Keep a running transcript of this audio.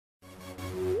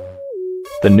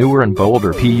The newer and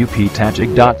bolder PUP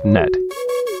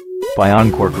by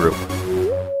Encore Group.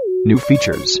 New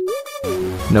features.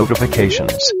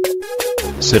 Notifications.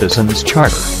 Citizens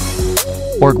Charter.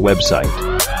 Org website.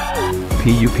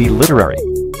 PUP Literary.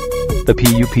 The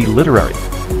PUP Literary.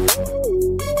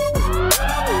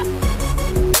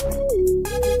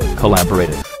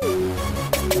 Collaborative.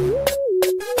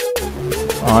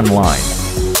 Online.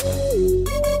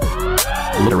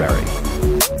 Literary.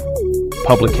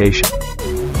 Publication.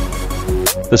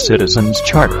 The Citizens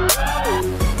Charter.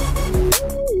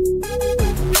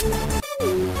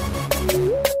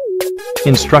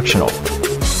 Instructional.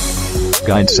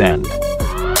 Guides and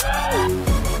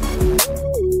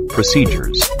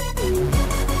procedures.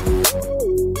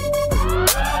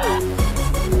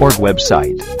 Org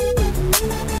website.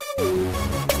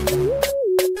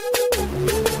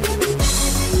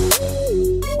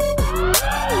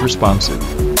 Responsive.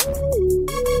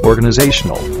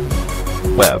 Organizational.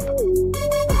 Web.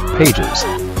 Pages.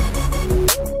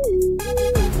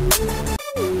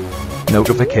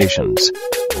 Notifications.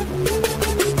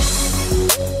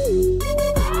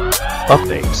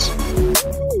 Updates.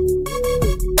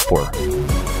 For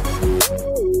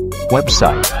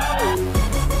website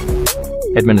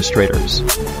administrators.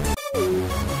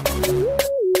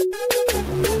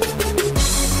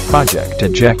 Project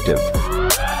objective.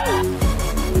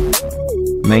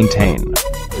 Maintain.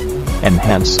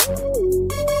 Enhance.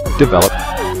 Develop.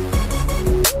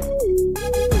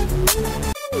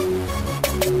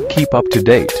 Keep up to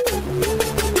date.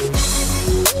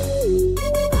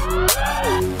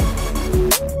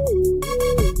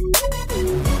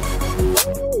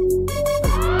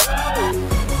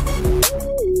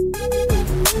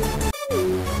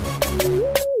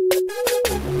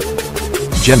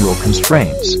 General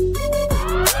constraints.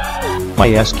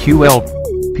 MySQL,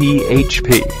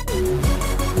 PHP,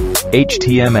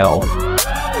 HTML,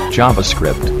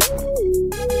 JavaScript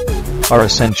are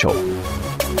essential.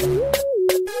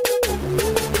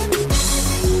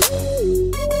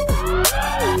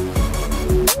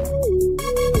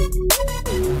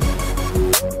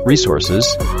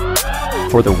 Resources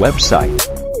for the website.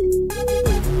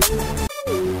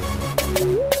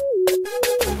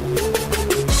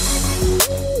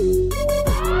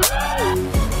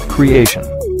 Creation.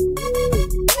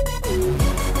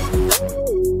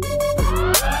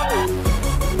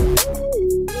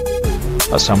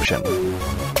 Assumption.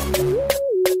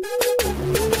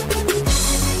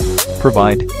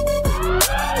 Provide.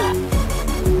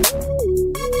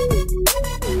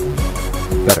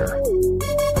 Better.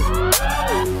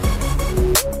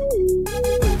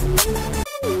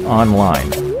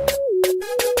 Online.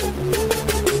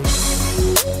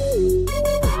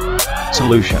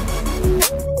 Solution.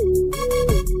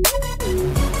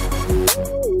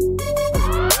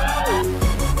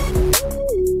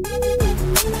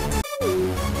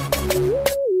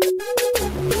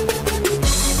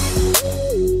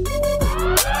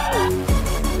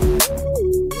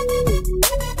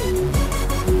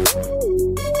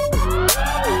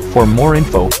 For more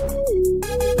info,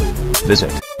 visit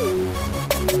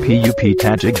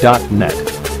PUPtaguig.net.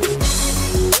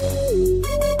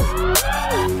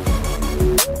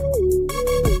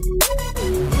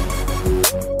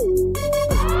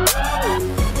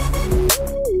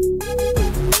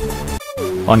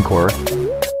 Encore.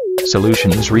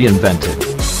 Solutions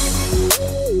reinvented.